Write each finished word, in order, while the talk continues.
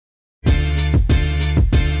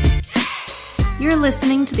You're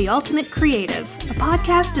listening to The Ultimate Creative, a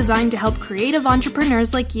podcast designed to help creative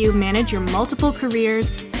entrepreneurs like you manage your multiple careers,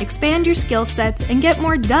 expand your skill sets, and get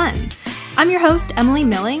more done. I'm your host, Emily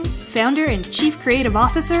Milling, founder and chief creative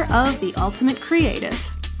officer of The Ultimate Creative.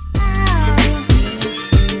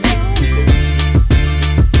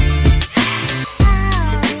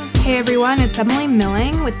 Hey everyone, it's Emily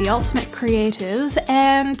Milling with The Ultimate Creative,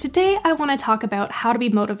 and today I want to talk about how to be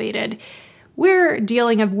motivated. We're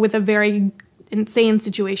dealing with a very insane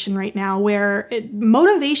situation right now where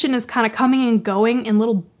motivation is kind of coming and going in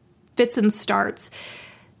little fits and starts.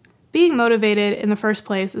 Being motivated in the first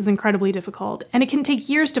place is incredibly difficult, and it can take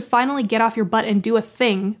years to finally get off your butt and do a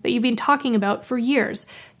thing that you've been talking about for years.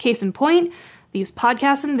 Case in point, these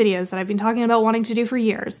podcasts and videos that I've been talking about wanting to do for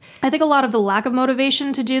years. I think a lot of the lack of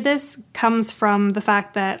motivation to do this comes from the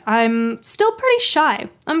fact that I'm still pretty shy.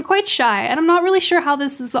 I'm quite shy, and I'm not really sure how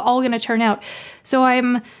this is all going to turn out. So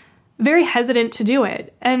I'm very hesitant to do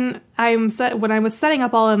it. And when I was setting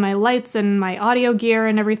up all of my lights and my audio gear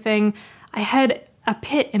and everything, I had a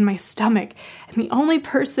pit in my stomach. And the only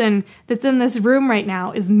person that's in this room right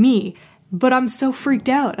now is me. But I'm so freaked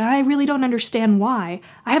out, and I really don't understand why.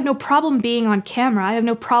 I have no problem being on camera. I have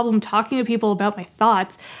no problem talking to people about my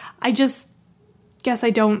thoughts. I just guess I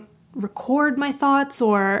don't record my thoughts,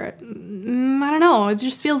 or I don't know. It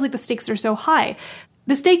just feels like the stakes are so high.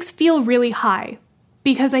 The stakes feel really high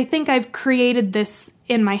because I think I've created this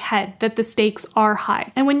in my head, that the stakes are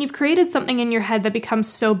high. And when you've created something in your head that becomes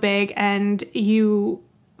so big and you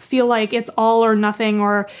feel like it's all or nothing,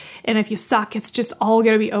 and if you suck, it's just all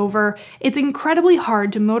going to be over, it's incredibly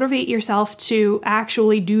hard to motivate yourself to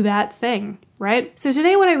actually do that thing, right? So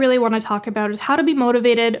today what I really want to talk about is how to be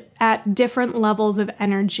motivated at different levels of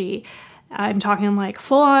energy. I'm talking like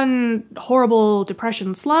full-on horrible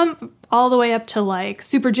depression slump, all the way up to like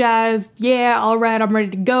super jazzed, yeah, all right, I'm ready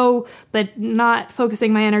to go, but not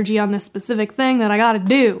focusing my energy on this specific thing that I gotta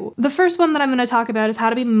do. The first one that I'm going to talk about is how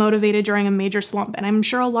to be motivated during a major slump, and I'm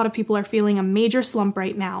sure a lot of people are feeling a major slump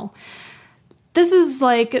right now. This is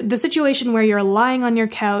like the situation where you're lying on your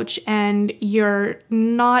couch and you're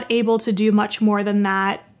not able to do much more than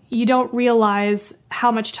that. You don't realize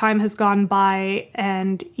how much time has gone by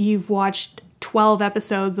and you've watched 12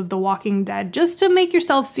 episodes of The Walking Dead just to make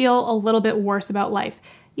yourself feel a little bit worse about life.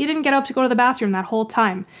 You didn't get up to go to the bathroom that whole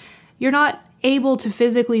time. You're not able to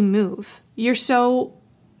physically move. You're so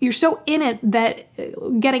in it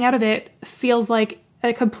that getting out of it feels like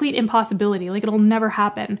a complete impossibility, like it'll never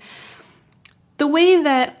happen. The way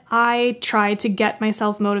that I try to get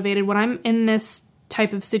myself motivated when I'm in this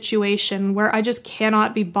type of situation where I just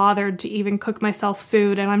cannot be bothered to even cook myself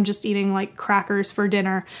food and I'm just eating like crackers for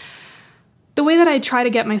dinner. The way that I try to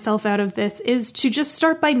get myself out of this is to just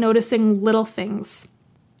start by noticing little things.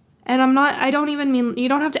 And I don't even mean, you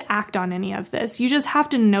don't have to act on any of this. You just have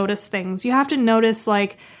to notice things. You have to notice,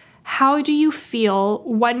 like, how do you feel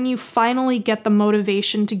when you finally get the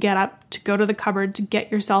motivation to get up, to go to the cupboard, to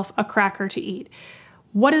get yourself a cracker to eat?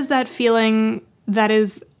 What is that feeling that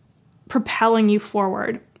is propelling you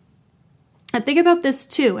forward? And think about this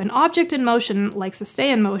too. An object in motion likes to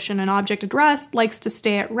stay in motion. An object at rest likes to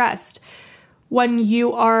stay at rest. When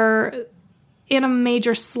you are in a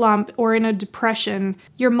major slump or in a depression,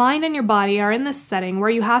 your mind and your body are in this setting where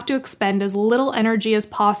you have to expend as little energy as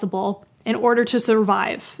possible in order to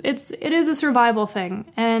survive. It is a survival thing,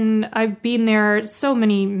 and I've been there so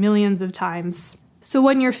many millions of times. So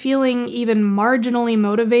when you're feeling even marginally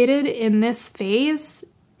motivated in this phase,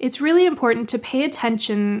 it's really important to pay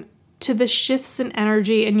attention to the shifts in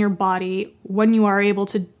energy in your body when you are able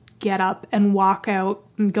to get up and walk out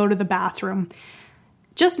and go to the bathroom.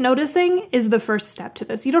 Just noticing is the first step to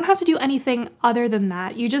this. You don't have to do anything other than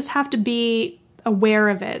that. You just have to be aware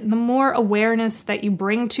of it. The more awareness that you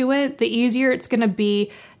bring to it, the easier it's going to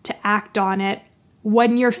be to act on it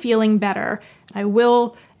when you're feeling better. I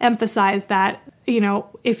will emphasize that,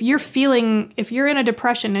 if you're in a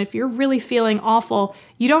depression, if you're really feeling awful,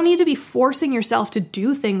 you don't need to be forcing yourself to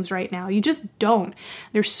do things right now. You just don't.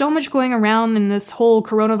 There's so much going around in this whole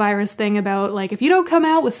coronavirus thing about, like, if you don't come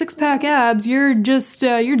out with six-pack abs, you're just,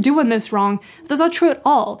 you're doing this wrong. That's not true at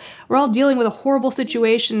all. We're all dealing with a horrible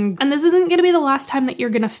situation, and this isn't going to be the last time that you're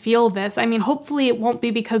going to feel this. I mean, hopefully it won't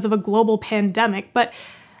be because of a global pandemic, but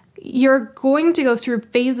you're going to go through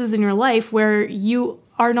phases in your life where you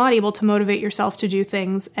are not able to motivate yourself to do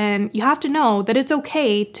things, and you have to know that it's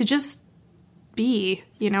okay to just be,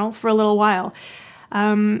 for a little while.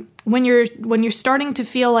 When you're starting to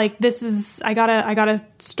feel like this is, I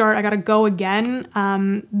gotta go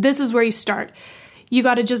again, this is where you start. You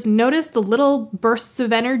gotta just notice the little bursts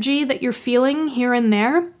of energy that you're feeling here and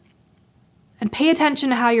there, and pay attention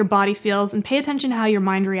to how your body feels and pay attention to how your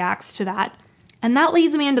mind reacts to that. And that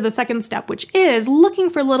leads me into the second step, which is looking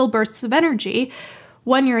for little bursts of energy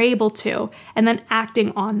when you're able to, and then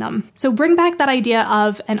acting on them. So bring back that idea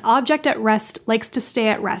of an object at rest likes to stay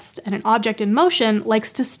at rest, and an object in motion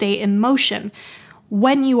likes to stay in motion.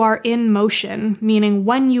 When you are in motion, meaning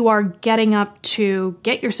when you are getting up to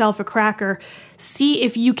get yourself a cracker, see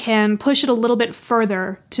if you can push it a little bit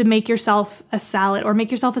further to make yourself a salad or make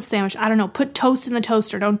yourself a sandwich. I don't know, put toast in the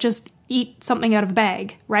toaster. Don't just eat something out of a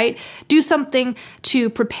bag, right? Do something to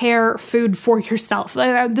prepare food for yourself.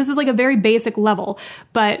 This is like a very basic level,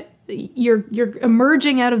 but you're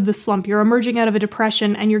emerging out of the slump, you're emerging out of a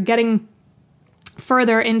depression, and you're getting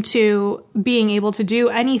further into being able to do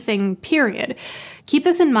anything, period. Keep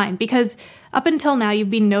this in mind, because up until now, you've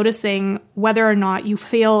been noticing whether or not you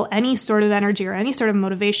feel any sort of energy or any sort of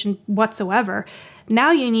motivation whatsoever.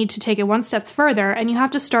 Now you need to take it one step further, and you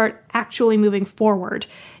have to start actually moving forward.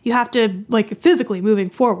 You have to, physically moving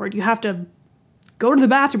forward. You have to go to the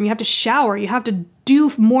bathroom. You have to shower. You have to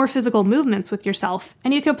do more physical movements with yourself.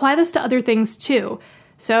 And you can apply this to other things too.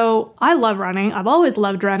 So I love running. I've always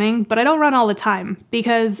loved running, but I don't run all the time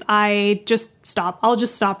because I just stop. I'll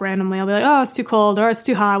just stop randomly. I'll be like, oh, it's too cold or it's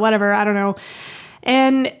too hot, whatever. I don't know.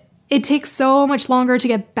 And it takes so much longer to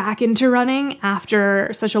get back into running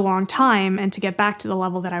after such a long time and to get back to the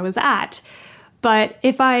level that I was at. But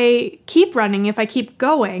if I keep running, if I keep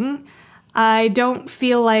going, I don't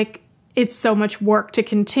feel like it's so much work to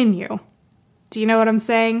continue. Do you know what I'm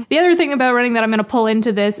saying? The other thing about running that I'm going to pull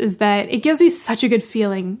into this is that it gives me such a good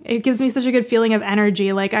feeling. It gives me such a good feeling of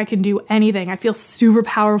energy, like I can do anything. I feel super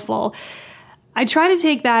powerful. I try to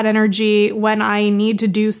take that energy when I need to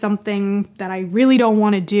do something that I really don't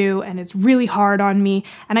want to do and it's really hard on me,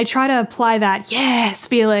 and I try to apply that yes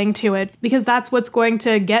feeling to it because that's what's going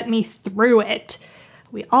to get me through it.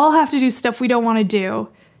 We all have to do stuff we don't want to do.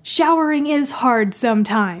 Showering is hard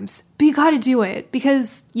sometimes, but you gotta do it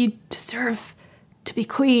because you deserve to be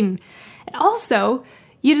clean. And also,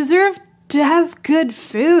 you deserve to have good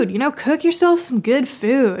food. Cook yourself some good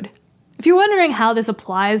food. If you're wondering how this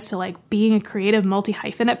applies to being a creative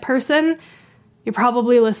multi-hyphenate person, you're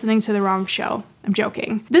probably listening to the wrong show. I'm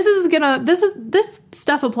joking. This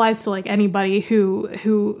stuff applies to anybody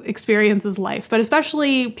who experiences life, but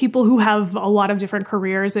especially people who have a lot of different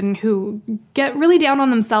careers and who get really down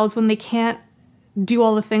on themselves when they can't do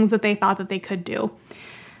all the things that they thought that they could do.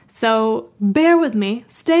 So bear with me,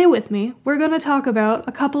 stay with me. We're going to talk about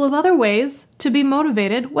a couple of other ways to be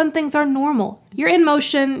motivated when things are normal. You're in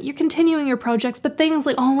motion, you're continuing your projects, but things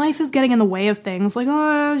life is getting in the way of things.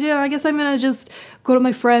 I guess I'm going to just go to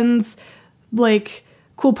my friend's,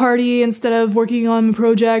 cool party instead of working on a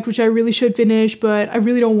project, which I really should finish, but I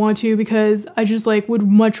really don't want to because I just, would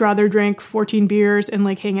much rather drink 14 beers and,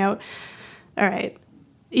 hang out. All right.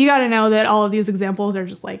 You got to know that all of these examples are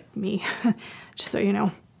just me, just so you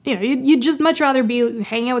know. You'd just much rather be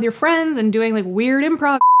hanging out with your friends and doing weird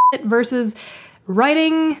improv versus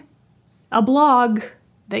writing a blog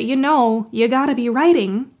that you gotta be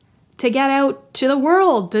writing to get out to the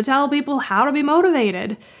world, to tell people how to be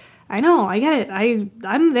motivated. I know, I get it.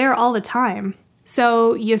 I'm there all the time.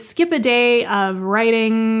 So you skip a day of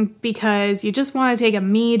writing because you just want to take a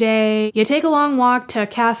me day. You take a long walk to a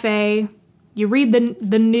cafe. You read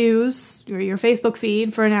the news or your Facebook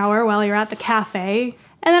feed for an hour while you're at the cafe.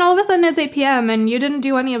 And then all of a sudden it's 8 p.m. and you didn't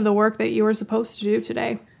do any of the work that you were supposed to do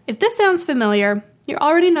today. If this sounds familiar, you're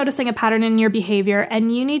already noticing a pattern in your behavior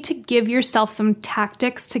and you need to give yourself some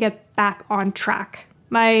tactics to get back on track.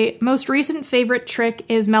 My most recent favorite trick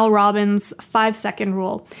is Mel Robbins' 5-second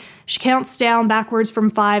rule. She counts down backwards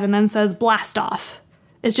from 5 and then says blast off.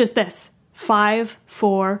 It's just this. 5,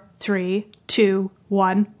 4, 3, 2,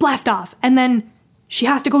 1, blast off. And then she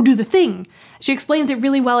has to go do the thing. She explains it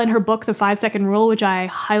really well in her book, The 5-Second Rule, which I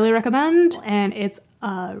highly recommend, and it's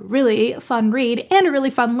a really fun read and a really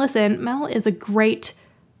fun listen. Mel is a great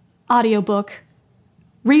audiobook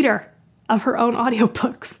reader of her own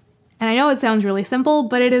audiobooks. And I know it sounds really simple,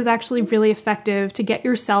 but it is actually really effective to get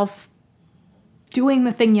yourself doing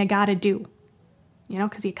the thing you gotta do.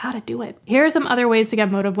 Because you gotta do it. Here are some other ways to get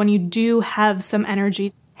motive when you do have some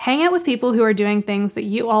energy. Hang out with people who are doing things that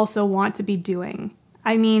you also want to be doing.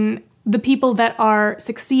 I mean, the people that are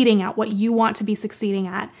succeeding at what you want to be succeeding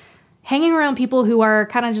at. Hanging around people who are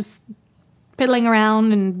kind of just piddling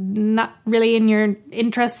around and not really in your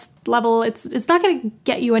interest level, it's not going to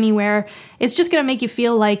get you anywhere. It's just going to make you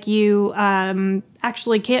feel like you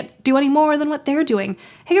actually can't do any more than what they're doing.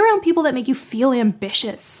 Hang around people that make you feel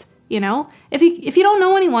ambitious, If you don't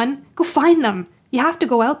know anyone, go find them. You have to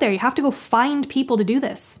go out there. You have to go find people to do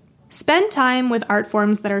this. Spend time with art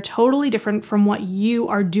forms that are totally different from what you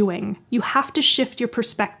are doing. You have to shift your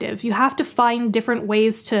perspective. You have to find different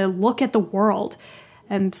ways to look at the world.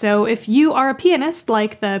 And so if you are a pianist,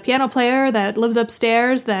 like the piano player that lives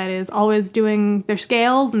upstairs, that is always doing their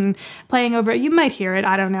scales and playing over it, you might hear it,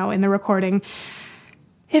 I don't know, in the recording.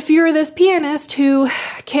 If you're this pianist who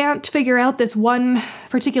can't figure out this one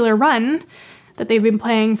particular run that they've been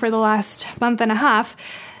playing for the last month and a half,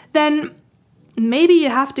 then maybe you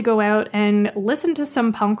have to go out and listen to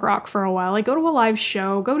some punk rock for a while, like go to a live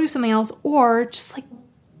show, go do something else, or just like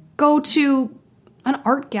go to an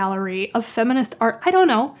art gallery of feminist art. I don't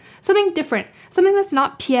know, something different, something that's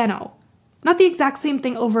not piano, not the exact same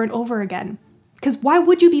thing over and over again. Because why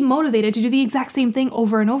would you be motivated to do the exact same thing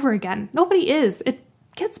over and over again? Nobody is. It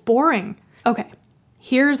gets boring. Okay,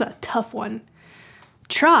 here's a tough one.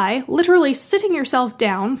 Try literally sitting yourself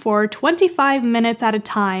down for 25 minutes at a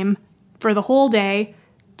time for the whole day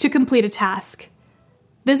to complete a task.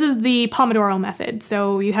 This is the Pomodoro method.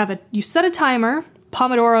 So you set a timer.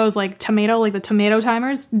 Pomodoro is like tomato, like the tomato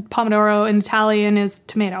timers. Pomodoro in Italian is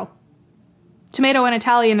tomato. Tomato in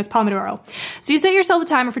Italian is Pomodoro. So you set yourself a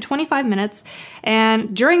timer for 25 minutes,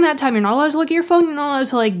 and during that time, you're not allowed to look at your phone, you're not allowed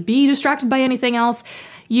to like be distracted by anything else.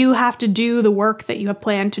 You have to do the work that you have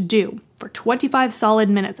planned to do for 25 solid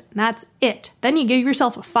minutes, and that's it. Then you give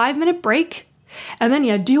yourself a 5-minute break, and then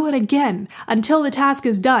you do it again until the task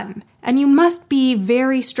is done. And you must be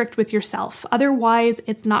very strict with yourself. Otherwise,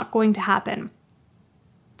 it's not going to happen.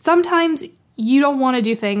 Sometimes you don't want to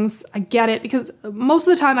do things. I get it, because most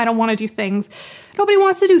of the time I don't want to do things. Nobody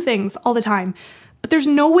wants to do things all the time. But there's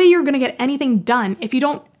no way you're going to get anything done if you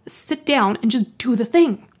don't sit down and just do the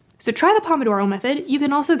thing. So try the Pomodoro method. You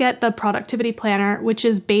can also get the productivity planner, which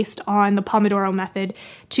is based on the Pomodoro method,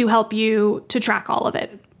 to help you to track all of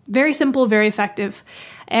it. Very simple, very effective,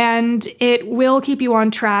 and it will keep you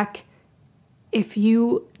on track if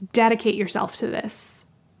you dedicate yourself to this.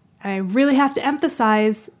 And I really have to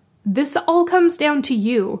emphasize, this all comes down to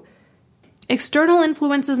you. External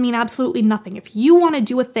influences mean absolutely nothing. If you want to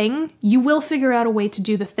do a thing, you will figure out a way to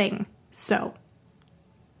do the thing. So,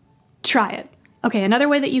 try it. Okay, another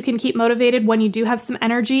way that you can keep motivated when you do have some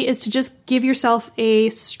energy is to just give yourself a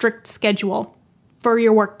strict schedule for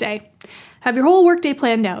your workday. Have your whole workday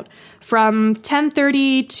planned out. From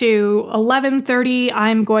 10:30 to 11:30,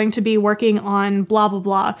 I'm going to be working on blah, blah,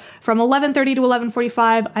 blah. From 11:30 to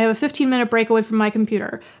 11:45, I have a 15-minute break away from my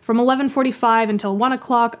computer. From 11:45 until 1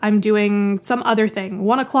 o'clock, I'm doing some other thing.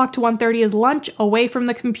 1 o'clock to 1:30 is lunch away from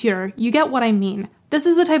the computer. You get what I mean. This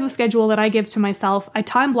is the type of schedule that I give to myself. I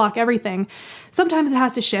time block everything. Sometimes it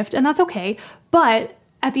has to shift, and that's okay, but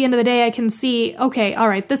at the end of the day, I can see, okay, all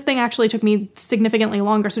right, this thing actually took me significantly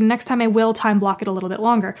longer, so next time I will time block it a little bit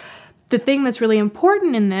longer. The thing that's really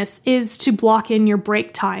important in this is to block in your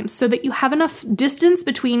break time so that you have enough distance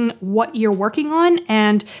between what you're working on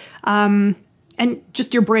and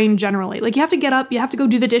just your brain generally. Like, you have to get up, you have to go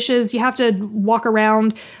do the dishes, you have to walk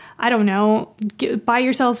around, I don't know, buy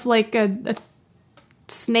yourself like a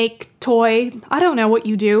snake toy. I don't know what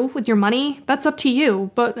you do with your money. That's up to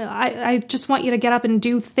you. But I just want you to get up and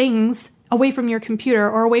do things away from your computer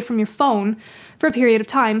or away from your phone for a period of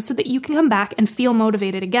time so that you can come back and feel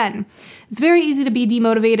motivated again. It's very easy to be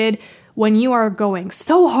demotivated when you are going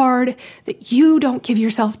so hard that you don't give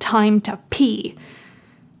yourself time to pee.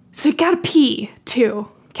 So you gotta pee too,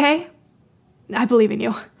 okay? I believe in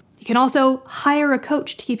you. You can also hire a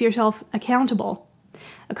coach to keep yourself accountable.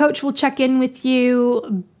 A coach will check in with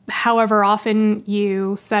you however often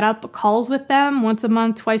you set up calls with them, once a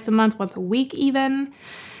month, twice a month, once a week even.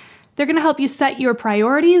 They're going to help you set your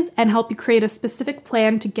priorities and help you create a specific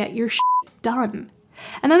plan to get your shit done.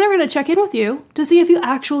 And then they're going to check in with you to see if you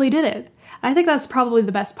actually did it. I think that's probably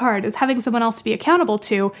the best part, is having someone else to be accountable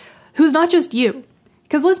to who's not just you.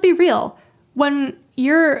 Because let's be real, when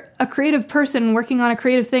you're a creative person working on a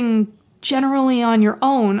creative thing generally on your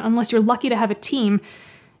own, unless you're lucky to have a team,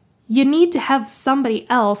 you need to have somebody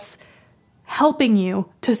else helping you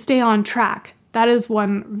to stay on track. That is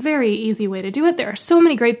one very easy way to do it. There are so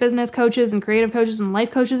many great business coaches and creative coaches and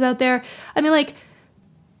life coaches out there. I mean, like,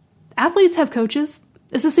 athletes have coaches.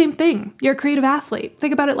 It's the same thing. You're a creative athlete.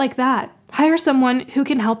 Think about it like that. Hire someone who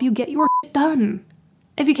can help you get your shit done.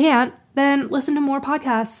 If you can't, then listen to more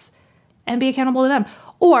podcasts and be accountable to them.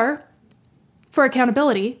 Or, for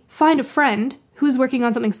accountability, find a friend who's working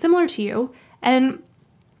on something similar to you and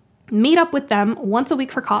meet up with them once a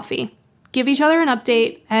week for coffee. Give each other an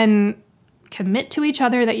update and commit to each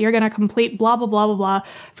other that you're going to complete blah, blah, blah, blah, blah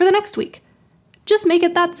for the next week. Just make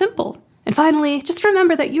it that simple. And finally, just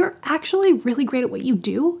remember that you're actually really great at what you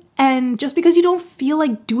do. And just because you don't feel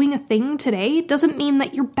like doing a thing today doesn't mean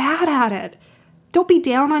that you're bad at it. Don't be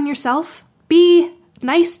down on yourself. Be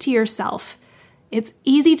nice to yourself. It's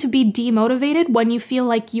easy to be demotivated when you feel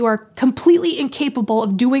like you are completely incapable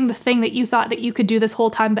of doing the thing that you thought that you could do this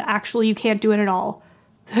whole time, but actually you can't do it at all.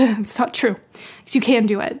 It's not true. Because you can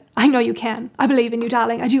do it. I know you can. I believe in you,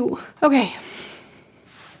 darling. I do. Okay.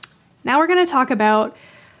 Now we're going to talk about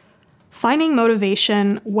finding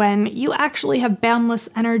motivation when you actually have boundless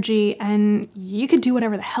energy and you can do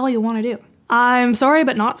whatever the hell you want to do. I'm sorry,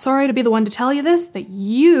 but not sorry to be the one to tell you this, that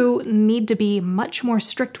you need to be much more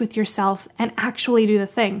strict with yourself and actually do the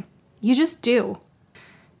thing. You just do.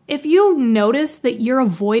 If you notice that you're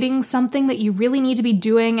avoiding something that you really need to be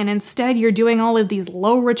doing and instead you're doing all of these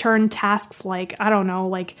low return tasks like, I don't know,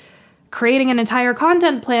 like creating an entire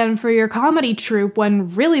content plan for your comedy troupe when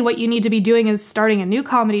really what you need to be doing is starting a new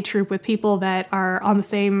comedy troupe with people that are on the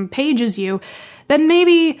same page as you, then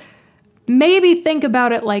maybe think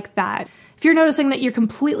about it like that. If you're noticing that you're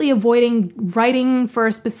completely avoiding writing for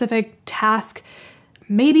a specific task,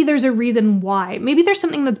 maybe there's a reason why. Maybe there's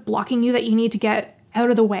something that's blocking you that you need to get out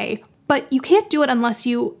of the way, but you can't do it unless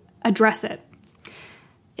you address it.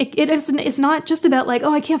 It's not just about like,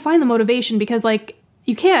 oh, I can't find the motivation, because like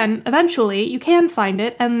you can find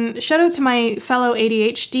it. And shout out to my fellow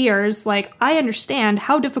ADHDers, like I understand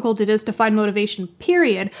how difficult it is to find motivation,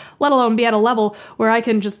 period, let alone be at a level where I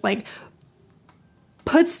can just like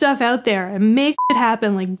put stuff out there and make it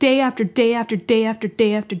happen like day after day after day after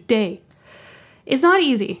day after day. It's not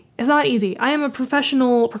easy. I am a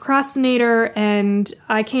professional procrastinator and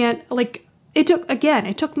I can't, like, it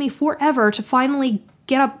took me forever to finally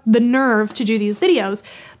get up the nerve to do these videos.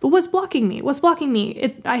 But what's blocking me?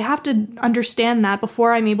 I have to understand that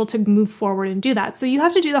before I'm able to move forward and do that. So you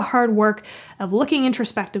have to do the hard work of looking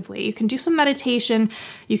introspectively. You can do some meditation,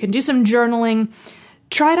 you can do some journaling.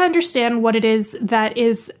 Try to understand what it is that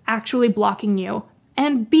is actually blocking you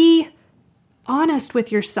and be honest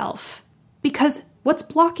with yourself, because what's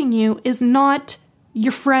blocking you is not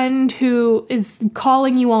your friend who is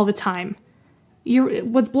calling you all the time.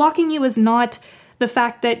 What's blocking you is not the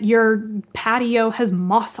fact that your patio has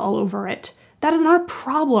moss all over it. That is not a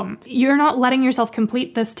problem. You're not letting yourself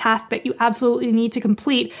complete this task that you absolutely need to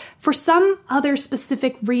complete for some other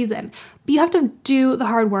specific reason. But you have to do the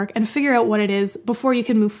hard work and figure out what it is before you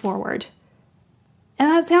can move forward.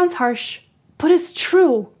 And that sounds harsh, but it's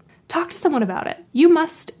true. Talk to someone about it. You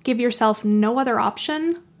must give yourself no other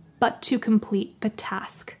option but to complete the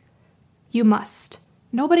task. You must.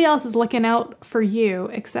 Nobody else is looking out for you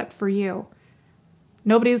except for you.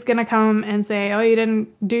 Nobody's gonna come and say, oh, you didn't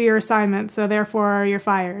do your assignment, so therefore you're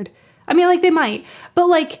fired. I mean, like, they might, but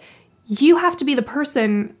like, you have to be the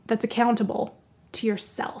person that's accountable to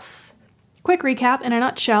yourself. Quick recap in a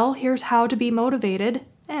nutshell, here's how to be motivated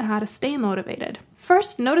and how to stay motivated.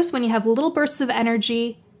 First, notice when you have little bursts of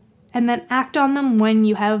energy and then act on them when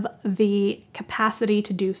you have the capacity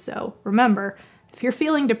to do so. Remember, if you're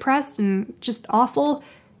feeling depressed and just awful,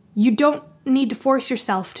 you don't need to force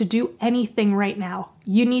yourself to do anything right now.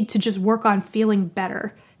 You need to just work on feeling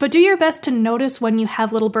better. But do your best to notice when you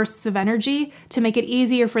have little bursts of energy to make it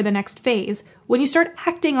easier for the next phase. When you start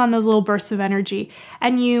acting on those little bursts of energy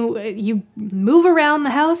and you move around the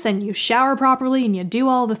house and you shower properly and you do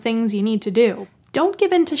all the things you need to do. Don't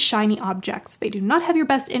give in to shiny objects. They do not have your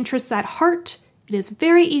best interests at heart. It is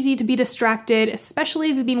very easy to be distracted, especially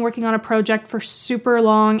if you've been working on a project for super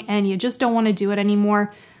long and you just don't want to do it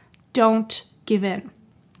anymore. Don't give in.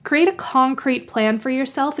 Create a concrete plan for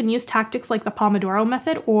yourself and use tactics like the Pomodoro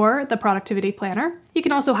method or the productivity planner. You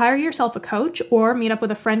can also hire yourself a coach or meet up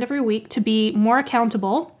with a friend every week to be more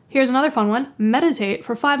accountable. Here's another fun one. Meditate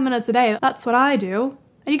for 5 minutes a day. That's what I do.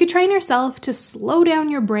 And you can train yourself to slow down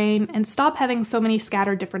your brain and stop having so many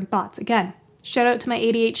scattered different thoughts. Again, shout out to my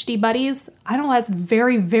ADHD buddies. I know that's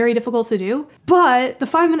very, very difficult to do, but the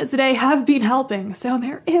 5 minutes a day have been helping, so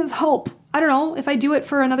there is hope. I don't know, if I do it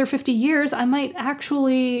for another 50 years, I might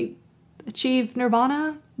actually achieve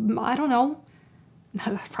nirvana. I don't know. No,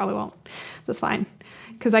 I probably won't. That's fine,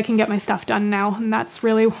 because I can get my stuff done now, and that's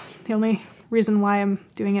really the only reason why I'm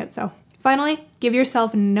doing it. So finally, give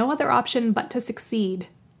yourself no other option but to succeed.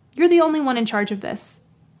 You're the only one in charge of this.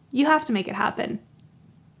 You have to make it happen.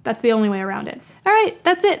 That's the only way around it. All right,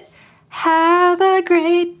 that's it. Have a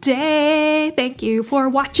great day. Thank you for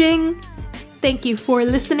watching. Thank you for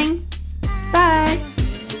listening. Bye.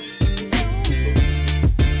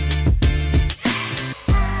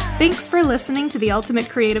 Thanks for listening to the Ultimate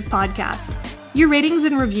Creative Podcast. Your ratings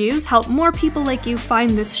and reviews help more people like you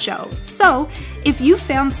find this show. So, if you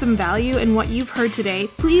found some value in what you've heard today,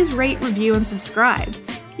 please rate, review, and subscribe.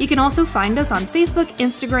 You can also find us on Facebook,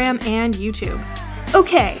 Instagram, and YouTube.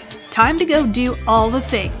 Okay, time to go do all the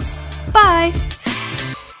things. Bye!